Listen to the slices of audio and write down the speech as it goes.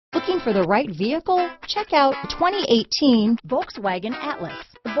Looking for the right vehicle? Check out 2018 Volkswagen Atlas.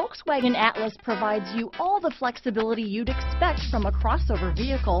 The Volkswagen Atlas provides you all the flexibility you'd expect from a crossover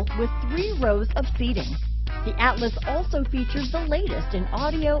vehicle with 3 rows of seating. The Atlas also features the latest in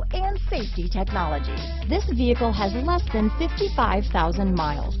audio and safety technology. This vehicle has less than 55,000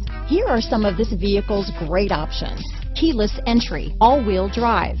 miles. Here are some of this vehicle's great options: keyless entry, all-wheel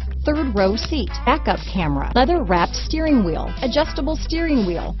drive, 3rd row seat, backup camera, leather-wrapped steering wheel, adjustable steering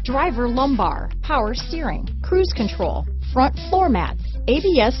wheel, driver lumbar, power steering, cruise control, front floor mats,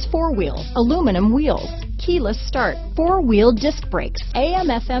 ABS 4-wheel, aluminum wheels, keyless start, 4-wheel disc brakes,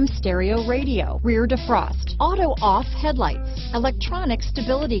 AM/FM stereo radio, rear defrost, auto-off headlights, electronic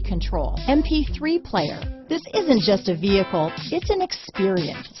stability control, MP3 player. This isn't just a vehicle, it's an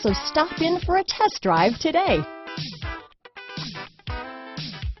experience. So stop in for a test drive today.